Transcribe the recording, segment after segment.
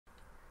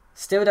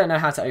Still don't know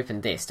how to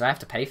open this. Do I have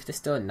to pay for this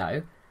door?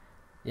 No.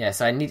 Yeah,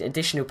 so I need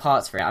additional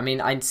parts for it. I mean,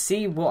 I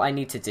see what I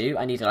need to do.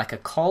 I need like a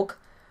cog,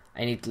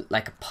 I need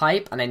like a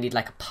pipe, and I need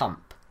like a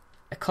pump.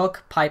 A cog,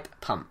 pipe,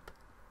 pump.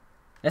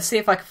 Let's see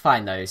if I can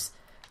find those.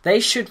 They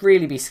should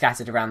really be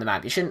scattered around the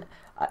map. You shouldn't...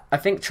 I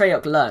think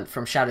Treyarch learnt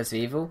from Shadows of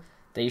Evil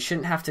that you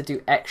shouldn't have to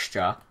do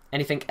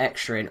anything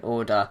extra in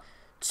order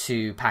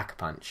to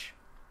Pack-a-Punch.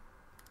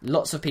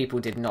 Lots of people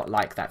did not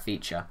like that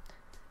feature.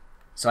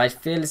 So I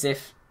feel as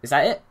if... Is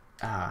that it?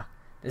 Ah,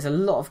 there's a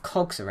lot of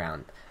cogs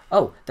around.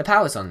 Oh, the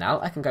power's on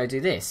now. I can go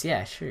do this.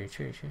 Yeah, true.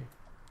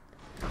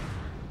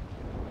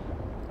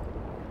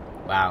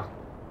 Wow.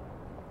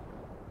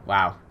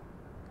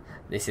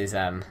 This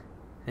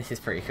is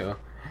pretty cool.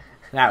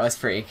 That was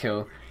pretty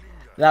cool.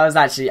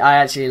 I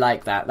actually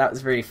like that. That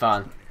was really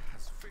fun.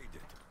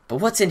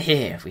 But what's in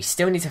here? We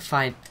still need to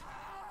find...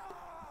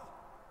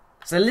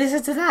 So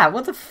listen to that.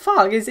 What the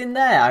fuck is in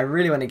there? I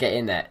really want to get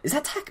in there. Was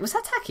that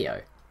Takio?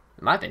 It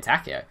might have been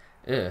Takio.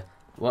 Ugh.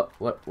 What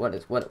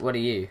are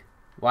you?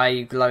 Why are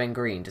you glowing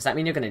green? Does that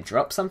mean you're going to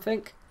drop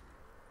something?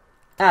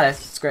 Ah,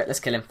 let's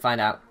kill him.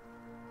 Find out.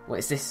 What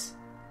is this?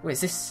 What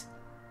is this?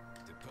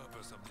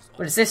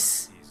 What is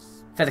this?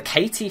 For the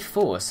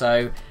KT4.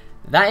 So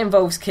that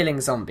involves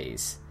killing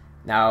zombies.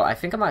 Now I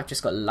think I might have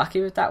just got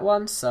lucky with that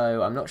one.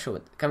 So I'm not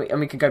sure. And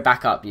we can go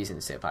back up using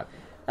the sewer pipe.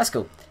 That's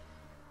cool.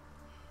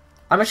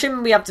 I'm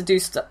assuming we have to do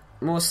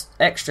more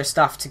extra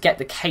stuff to get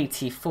the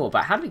KT4.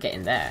 But how do we get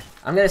in there?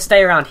 I'm going to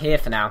stay around here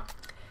for now.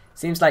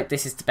 Seems like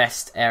this is the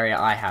best area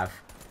I have.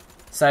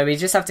 So we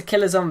just have to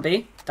kill a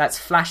zombie that's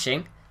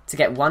flashing to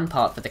get one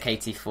part for the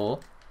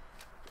KT4.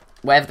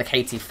 Whatever the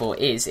KT4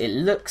 is, it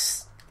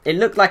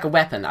looked like a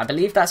weapon. I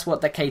believe that's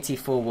what the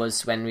KT4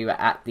 was when we were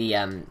at the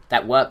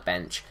that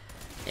workbench.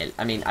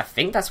 I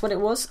think that's what it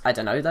was. I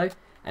don't know though.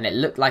 And it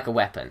looked like a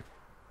weapon.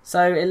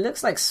 So it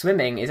looks like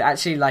swimming is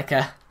actually like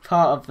a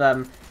part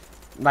of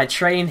my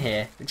train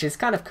here, which is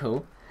kind of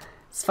cool.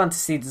 It's fun to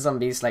see the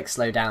zombies like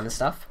slow down and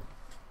stuff.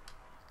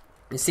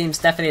 It seems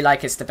definitely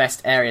like it's the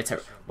best area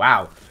to...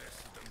 Wow.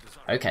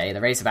 Okay,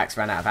 the Razorbacks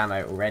ran out of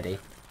ammo already.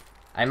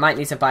 I might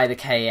need to buy the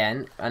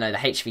KN. Oh no, the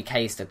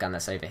HVK is the gun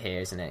that's over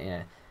here, isn't it?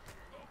 Yeah.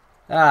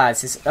 Ah,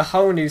 it's just a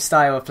whole new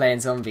style of playing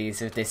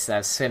zombies with this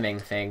swimming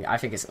thing. I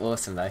think it's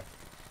awesome though.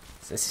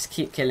 So let's just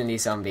keep killing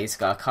these zombies.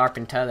 Got a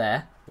carpenter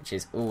there, which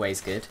is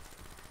always good.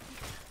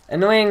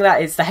 Annoying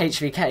that it's the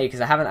HVK because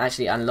I haven't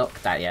actually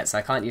unlocked that yet, so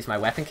I can't use my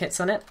weapon kits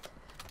on it.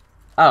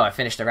 Oh, I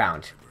finished a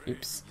round.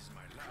 Oops.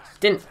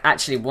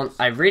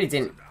 I really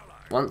didn't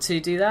want to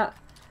do that.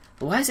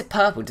 But why is it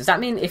purple? Does that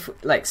mean if,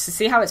 like,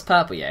 see how it's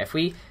purple, yeah? If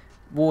we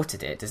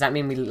watered it, does that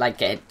mean we, like,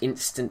 get an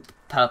instant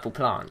purple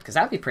plant? Because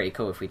that would be pretty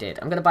cool if we did.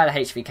 I'm going to buy the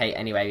HVK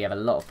anyway, we have a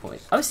lot of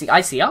points. Oh, it's the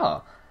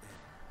ICR.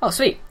 Oh,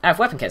 sweet. I have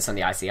weapon kits on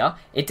the ICR.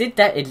 It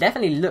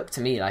definitely looked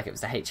to me like it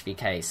was the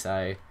HVK,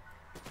 so...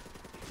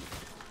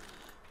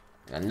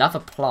 Another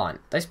plant.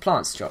 Those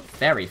plants drop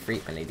very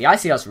frequently. The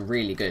ICR's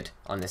really good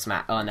on this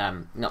map.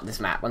 Not this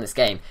map, on this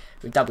game.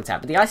 With double tap.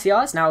 But the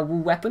ICR is now a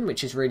wool weapon,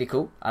 which is really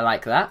cool. I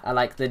like that. I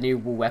like the new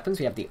wool weapons.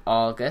 We have the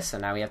Argus,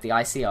 and now we have the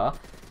ICR.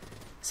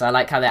 So I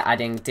like how they're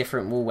adding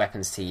different wool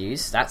weapons to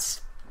use.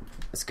 That's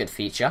a good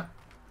feature.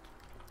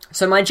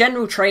 So my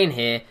general train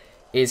here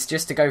is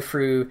just to go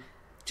through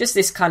just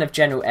this kind of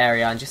general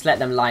area and just let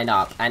them line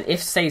up. And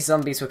if, say,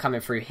 zombies were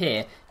coming through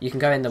here, you can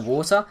go in the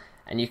water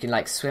and you can,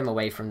 like, swim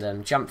away from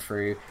them, jump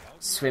through,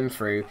 swim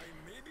through.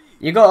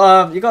 You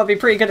gotta be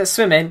pretty good at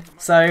swimming.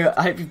 So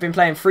I hope you've been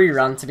playing free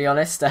run, to be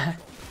honest,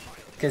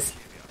 because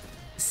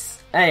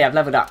hey, I've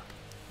leveled up.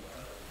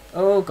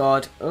 Oh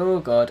god,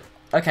 oh god.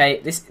 Okay,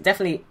 this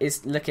definitely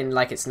is looking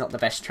like it's not the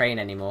best train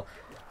anymore.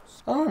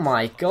 Oh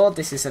my god,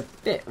 this is a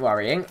bit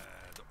worrying.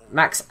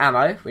 Max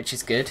ammo, which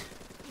is good.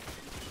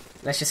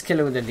 Let's just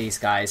kill all of these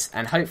guys,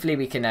 and hopefully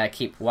we can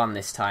keep one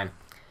this time,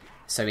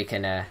 so we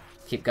can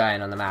keep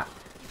going on the map.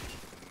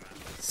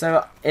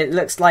 So it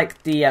looks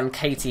like the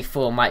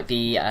KT4 might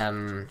be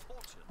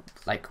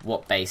like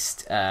what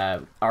based,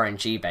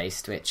 RNG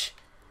based, which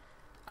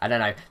I don't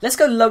know. Let's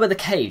go lower the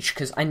cage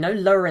because I know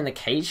lowering the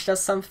cage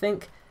does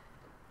something.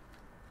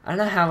 I don't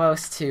know how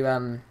else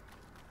to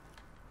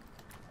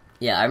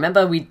Yeah, I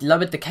remember we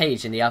lowered the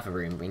cage in the other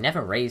room. We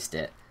never raised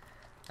it.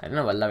 I don't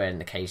know what lowering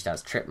the cage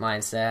does. Trip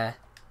mines there.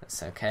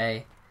 That's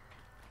okay.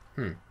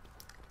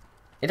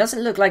 It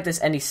doesn't look like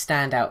there's any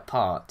standout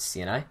parts,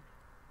 you know.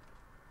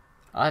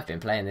 I've been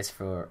playing this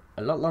for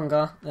a lot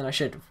longer than I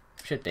should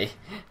be,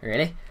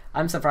 really.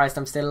 I'm surprised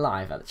I'm still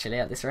alive, actually,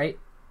 at this rate.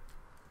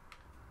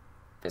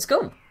 But it's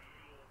cool.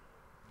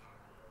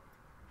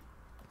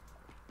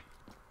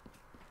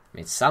 I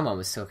mean, someone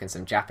was talking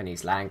some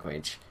Japanese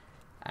language,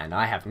 and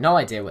I have no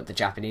idea what the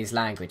Japanese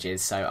language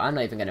is, so I'm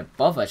not even going to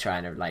bother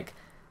trying to, like,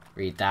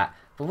 read that.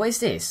 But what is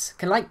this?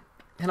 Can I,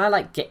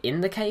 like, get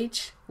in the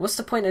cage? What's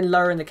the point in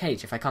lowering the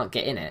cage if I can't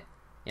get in it,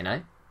 you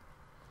know?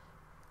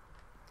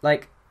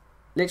 Like...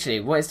 Literally,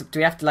 do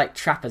we have to, like,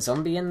 trap a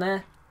zombie in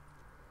there?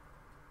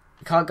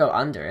 You can't go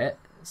under it.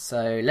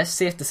 So, let's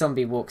see if the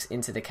zombie walks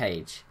into the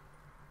cage.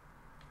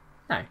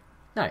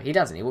 No, he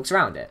doesn't. He walks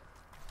around it.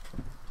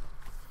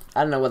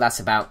 I don't know what that's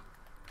about.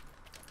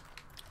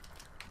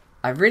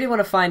 I really want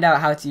to find out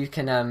how you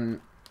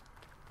can,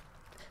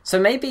 So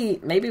maybe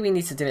we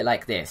need to do it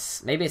like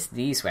this. Maybe it's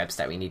these webs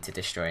that we need to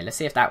destroy. Let's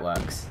see if that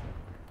works.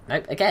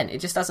 Nope, again, it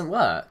just doesn't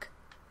work.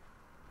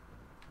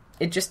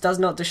 It just does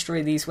not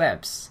destroy these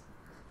webs.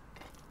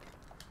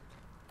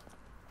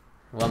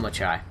 One more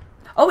try.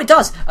 Oh, it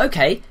does!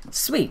 Okay,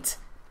 sweet.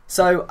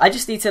 So I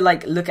just need to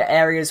like look at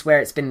areas where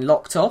it's been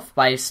locked off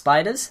by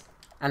spiders,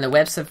 and the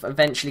webs have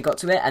eventually got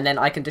to it, and then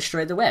I can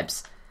destroy the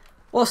webs.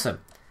 Awesome.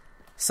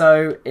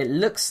 So it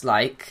looks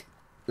like...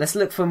 Let's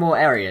look for more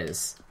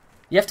areas.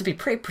 You have to be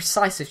pretty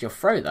precise with your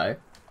throw, though.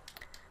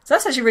 So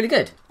that's actually really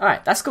good.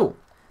 Alright, that's cool.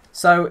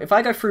 So if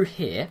I go through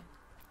here...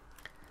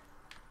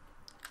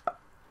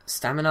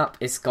 Stamina up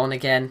is gone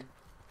again.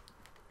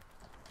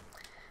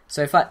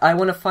 So if I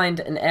want to find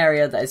an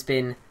area that has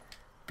been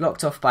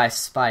blocked off by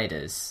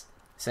spiders.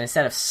 So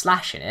instead of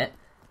slashing it,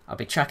 I'll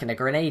be chucking a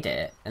grenade at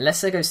it. And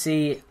let's go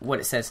see what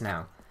it says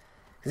now.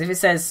 Because if it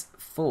says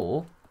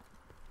 4...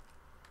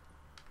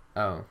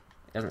 Oh,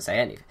 it doesn't say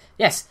anything.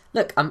 Yes,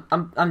 look, I'm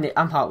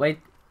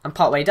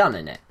partway done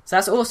in it. So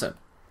that's awesome.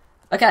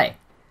 Okay,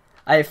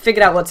 I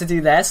figured out what to do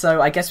there.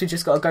 So I guess we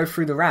just got to go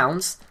through the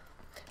rounds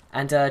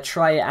and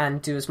try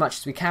and do as much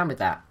as we can with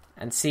that,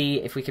 and see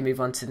if we can move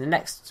on to the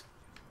next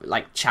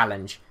like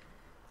challenge.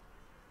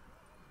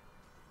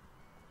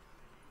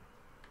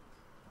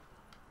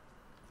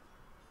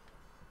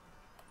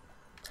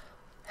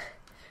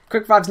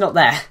 Quick Revive's not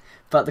there,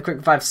 but the Quick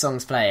Revive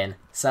song's playing.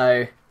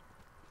 So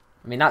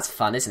I mean, that's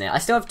fun, isn't it? I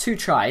still have 2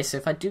 tries, so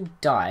if I do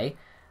die,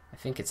 I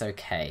think it's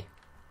okay.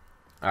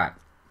 Alright.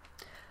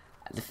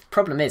 The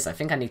problem is, I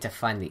think I need to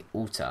find the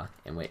altar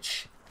in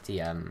which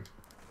the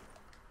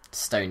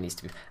stone needs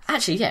to be...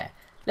 Actually, yeah.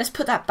 Let's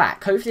put that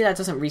back. Hopefully that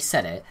doesn't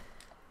reset it.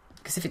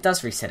 Because if it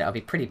does reset it, I'll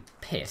be pretty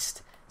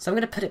pissed. So I'm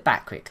going to put it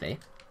back quickly.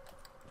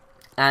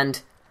 And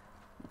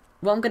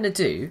what I'm going to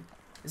do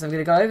is I'm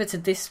going to go over to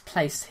this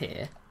place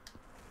here.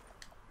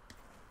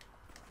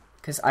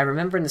 Because I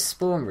remember in the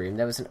spawn room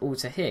there was an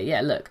altar here. Yeah,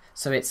 look.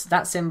 So it's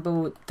that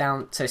symbol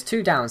down. So it's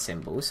 2 down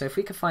symbols. So if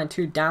we could find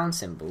 2 down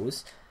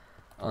symbols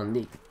on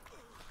the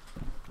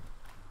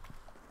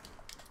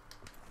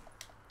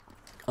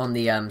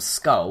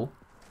skull,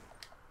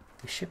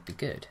 we should be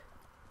good.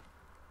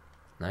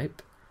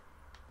 Nope.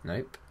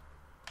 Nope.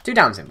 2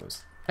 down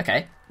symbols.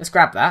 Okay, let's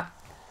grab that.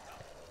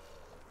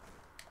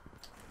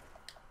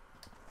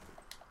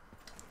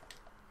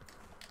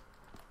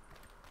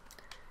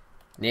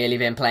 Nearly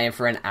been playing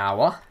for an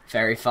hour.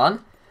 Very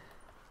fun.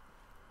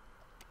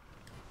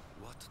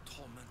 What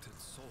tormented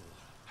soul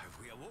have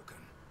we awoken?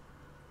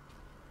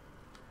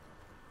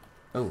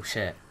 Oh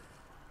shit.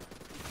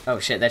 Oh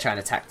shit, they're trying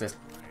to attack this.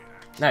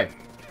 No.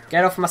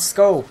 Get off my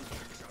skull.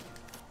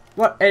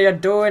 What are you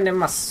doing in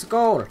my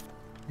skull?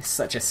 It's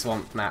such a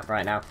swamp map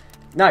right now.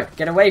 No,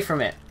 get away from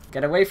it.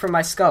 Get away from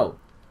my skull.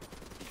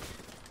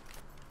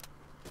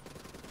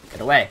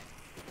 Get away.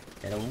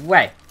 Get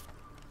away.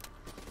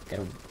 Get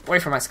away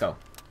from my skull.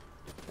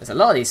 There's a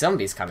lot of these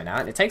zombies coming out,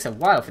 and it takes a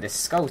while for this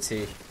skull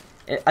to...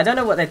 I don't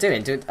know what they're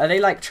doing. Are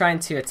they, like, trying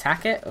to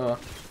attack it? Or...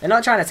 They're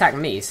not trying to attack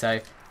me, so...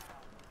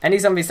 Any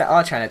zombies that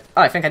are trying to...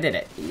 Oh, I think I did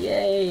it.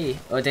 Yay!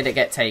 Or did it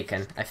get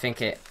taken? I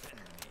think it...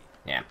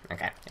 Yeah,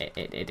 okay.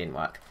 It didn't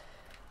work.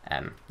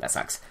 That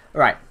sucks.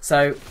 Alright,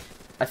 so...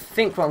 I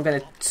think what I'm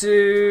going to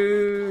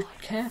do...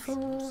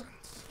 Careful...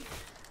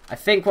 I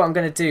think what I'm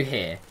going to do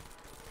here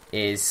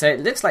is... So it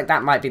looks like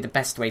that might be the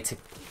best way to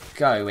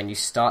go when you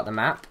start the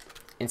map.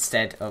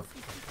 Instead of...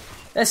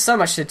 There's so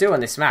much to do on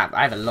this map.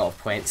 I have a lot of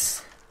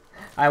points.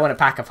 I want to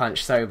pack a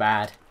punch so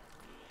bad.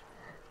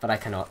 But I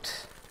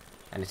cannot.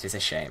 And it is a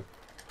shame.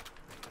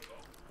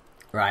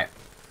 Right.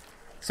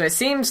 So it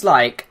seems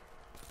like...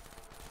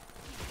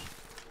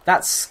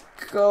 That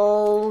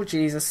skull...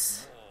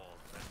 Jesus.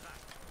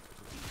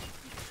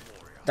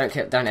 Don't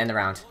end the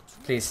round.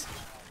 Please.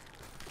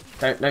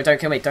 Don't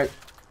kill me. Don't...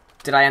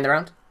 Did I end the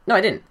round? No,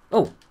 I didn't.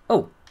 Oh,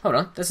 hold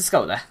on. There's a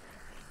skull there.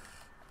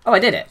 Oh, I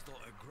did it.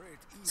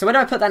 So where do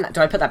I put that?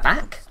 Do I put that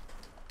back?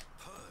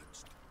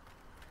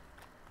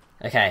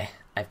 Okay,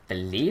 I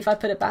believe I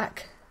put it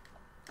back.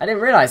 I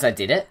didn't realise I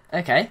did it.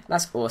 Okay,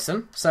 that's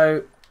awesome.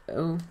 So,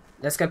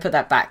 let's go put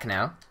that back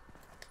now.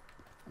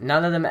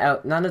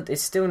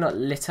 It's still not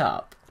lit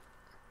up.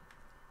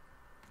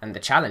 And the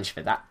challenge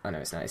for that... Oh no,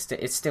 it's not.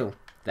 It's still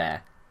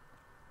there.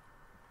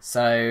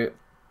 So...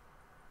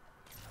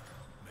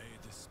 May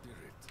the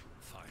spirit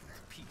find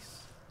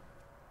peace.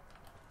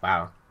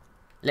 Wow.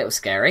 Little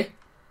scary.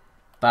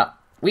 But...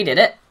 We did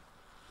it.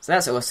 So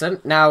that's awesome.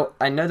 Now,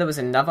 I know there was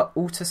another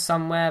altar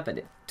somewhere,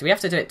 but do we have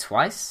to do it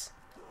twice?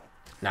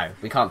 No,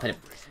 we can't put it...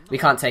 We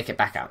can't take it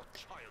back out.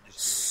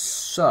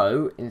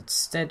 So,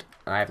 instead...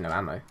 I have no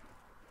ammo.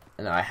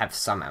 No, I have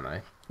some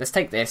ammo. Let's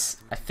take this.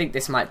 I think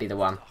this might be the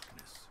one.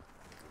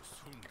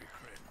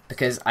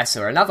 Because I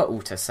saw another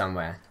altar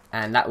somewhere.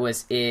 And that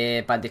was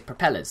by the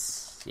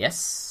propellers.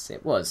 Yes,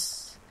 it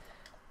was.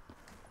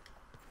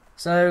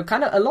 So,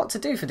 kind of a lot to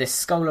do for this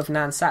Skull of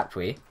Nan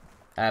Sapwi.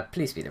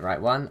 Please be the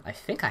right one. I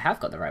think I have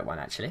got the right one,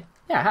 actually.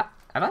 Yeah,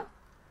 have I?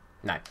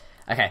 No.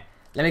 Okay,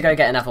 let me go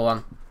get another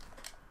one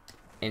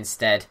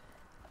instead.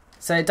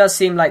 So it does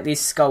seem like these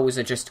skulls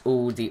are just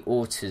all the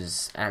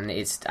altars, and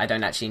I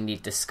don't actually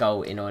need the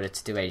skull in order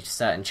to do a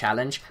certain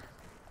challenge.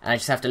 And I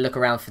just have to look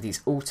around for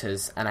these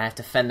altars, and I have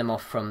to fend them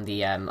off from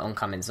the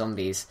oncoming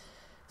zombies.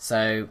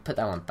 So put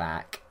that one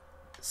back.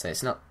 So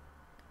it's not...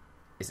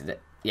 Is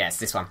it? Yeah, it's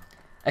this one.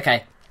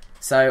 Okay,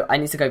 so I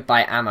need to go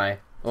buy ammo.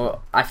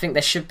 Or I think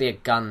there should be a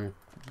gun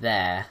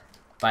there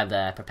by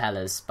the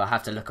propellers, but I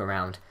have to look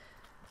around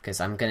because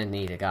I'm going to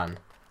need a gun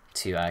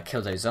to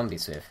kill those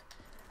zombies with.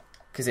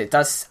 Because it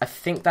does... I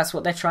think that's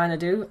what they're trying to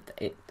do.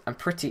 I'm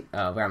pretty...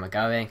 Oh, where am I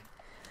going?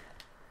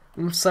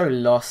 I'm so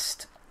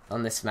lost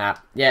on this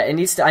map. Yeah, it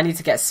needs to... I need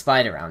to get a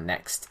spider round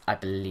next, I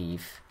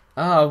believe.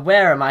 Oh,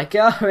 where am I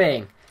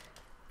going?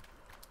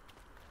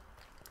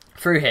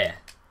 Through here.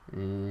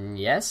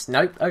 Yes?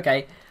 Nope.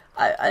 Okay.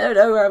 I don't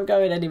know where I'm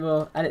going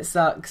anymore, and it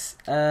sucks.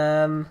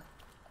 I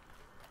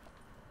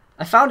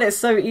found it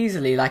so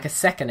easily like a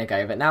second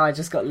ago, but now I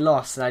just got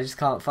lost and I just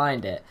can't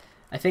find it.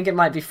 I think it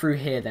might be through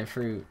here, then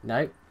through...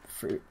 Nope.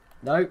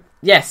 No.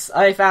 Yes,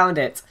 I found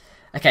it.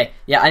 Okay,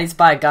 yeah, I need to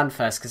buy a gun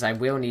first because I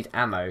will need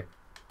ammo.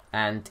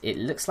 And it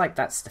looks like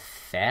that's the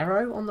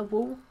Pharaoh on the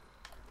wall.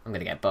 I'm going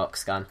to get a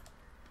box gun.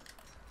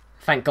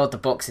 Thank God the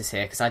box is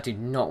here because I do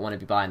not want to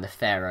be buying the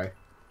Pharaoh.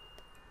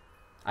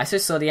 I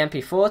just saw the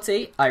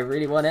MP40. I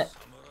really want it.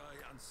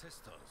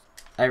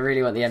 I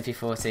really want the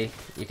MP40.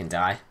 You can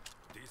die.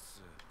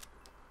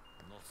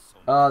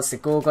 Oh, it's a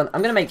Gorgon.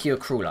 I'm going to make you a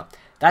crawler.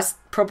 That's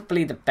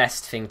probably the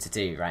best thing to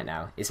do right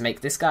now, is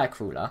make this guy a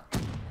crawler.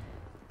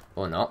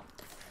 Or not.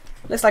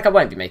 Looks like I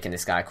won't be making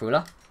this guy a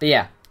crawler. But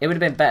yeah, it would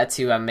have been better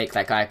to make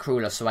that guy a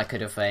crawler so I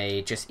could have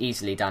just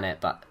easily done it.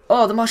 But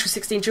oh, the Marshall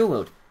 16 dual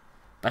wield.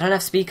 But I don't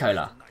have speed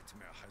cola.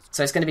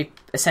 So it's going to be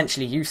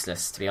essentially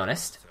useless, to be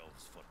honest.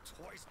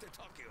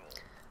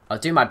 I'll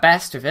do my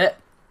best with it.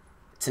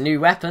 It's a new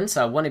weapon,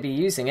 so I want to be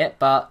using it,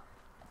 but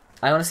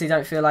I honestly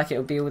don't feel like it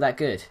would be all that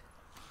good.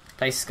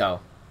 Place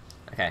skull.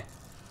 Okay.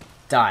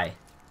 Die.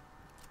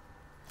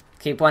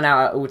 Keep one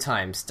out at all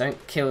times.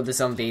 Don't kill the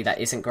zombie that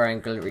isn't glowing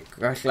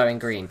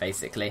green,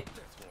 basically.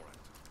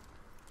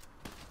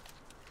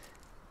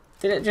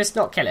 Did it just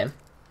not kill him?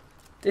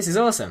 This is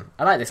awesome.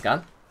 I like this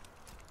gun.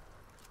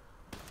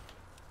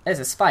 There's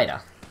a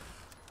spider.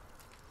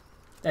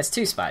 There's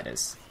two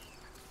spiders.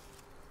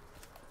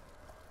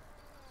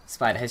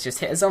 Spider has just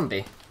hit a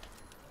zombie.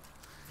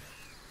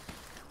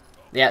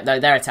 Yeah, no,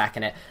 they're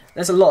attacking it.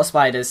 There's a lot of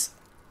spiders.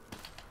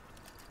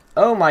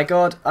 Oh my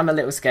god, I'm a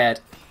little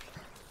scared.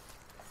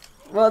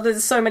 Well,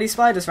 there's so many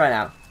spiders right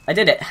now. I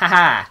did it.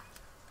 Haha.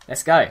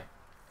 Let's go.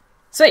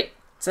 Sweet.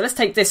 So let's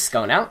take this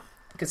skull now.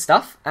 Good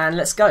stuff. And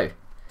let's go.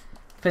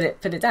 Put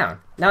it down.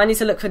 Now I need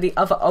to look for the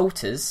other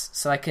altars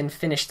so I can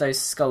finish those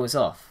skulls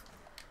off.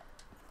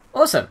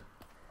 Awesome.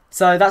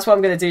 So that's what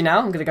I'm going to do now.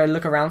 I'm going to go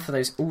look around for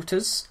those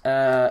altars.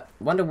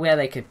 Wonder where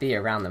they could be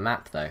around the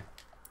map, though.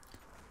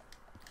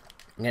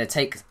 I'm going to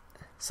take...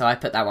 So I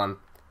put that one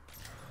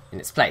in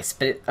its place.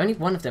 But only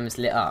one of them is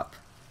lit up.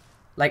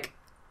 Like,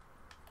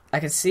 I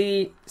can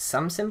see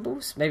some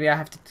symbols. Maybe I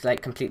have to,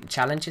 like, complete the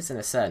challenges in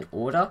a certain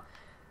order.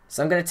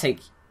 So I'm going to take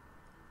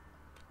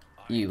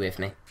you with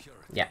me.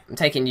 Yeah, I'm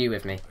taking you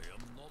with me.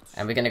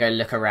 And we're going to go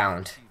look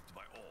around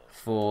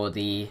for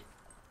the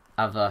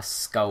other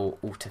skull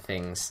altar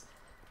things.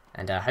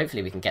 And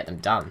hopefully we can get them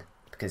done.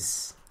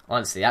 Because,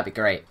 honestly, that'd be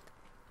great.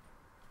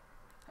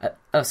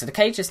 Oh, so the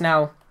cage is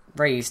now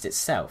raised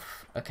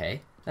itself. Okay,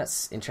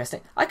 that's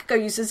interesting. I could go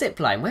use the zip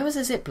line. Where was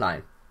the zip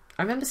line?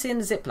 I remember seeing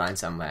the zip line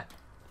somewhere.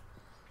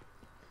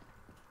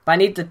 But I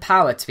need the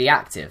power to be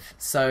active.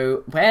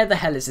 So, where the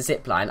hell is the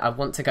zip line? I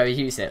want to go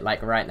use it,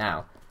 like, right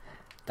now.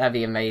 That'd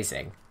be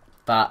amazing.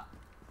 But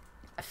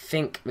I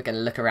think we're going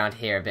to look around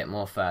here a bit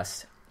more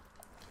first.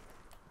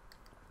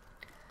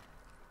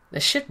 There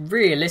should,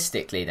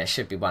 realistically, there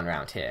should be one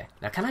around here.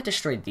 Now, can I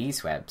destroy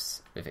these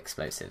webs with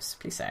explosives?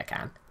 Please say I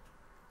can.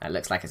 That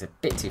looks like it's a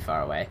bit too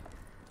far away.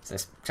 So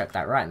let's chuck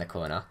that right in the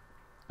corner.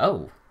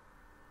 Oh.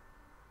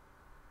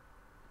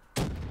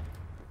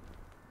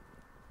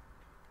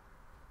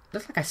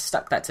 Looks like I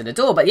stuck that to the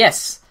door, but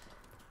yes.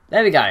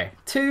 There we go.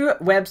 2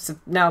 webs have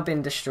now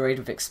been destroyed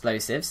with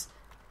explosives.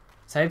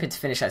 So hoping to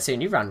finish that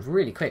soon. You run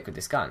really quick with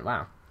this gun.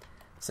 Wow.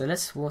 So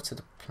let's water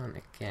the plant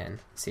again.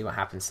 See what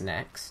happens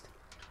next.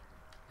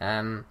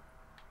 Doesn't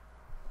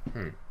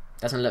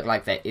look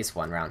like there is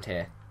one around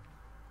here.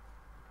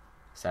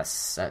 So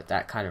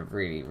that kind of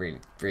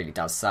really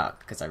does suck,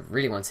 because I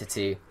really wanted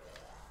to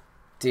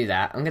do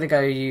that. I'm going to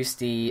go use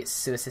the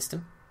sewer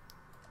system,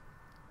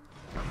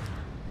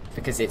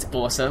 because it's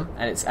awesome,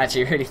 and it's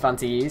actually really fun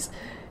to use.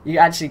 You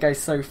actually go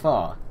so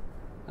far.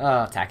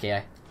 Oh,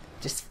 Takeo.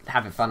 Just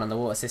having fun on the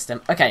water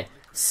system. Okay,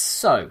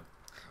 so.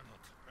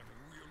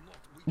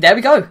 There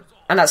we go.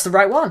 And that's the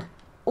right one.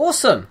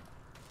 Awesome.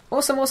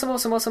 Awesome, awesome,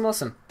 awesome, awesome,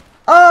 awesome.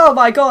 Oh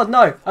my god,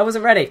 no. I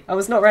wasn't ready. I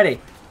was not ready.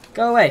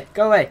 Go away,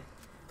 go away.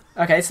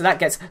 Okay, so that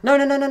gets... No,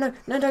 no, no, no, no.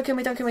 No, don't kill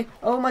me, don't kill me.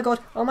 Oh my god,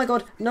 oh my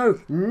god. No,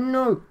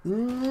 no,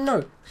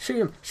 no. Shoot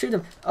him, shoot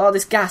him. Oh,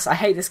 this gas. I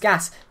hate this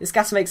gas. This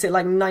gas makes it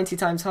like 90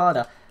 times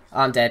harder.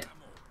 Oh, I'm dead.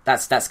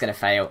 That's gonna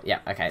fail. Yeah,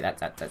 okay, that's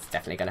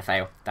definitely gonna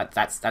fail.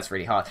 That's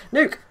really hard.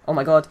 Nuke! Oh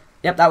my god.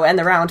 Yep, that will end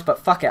the round, but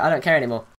fuck it, I don't care anymore.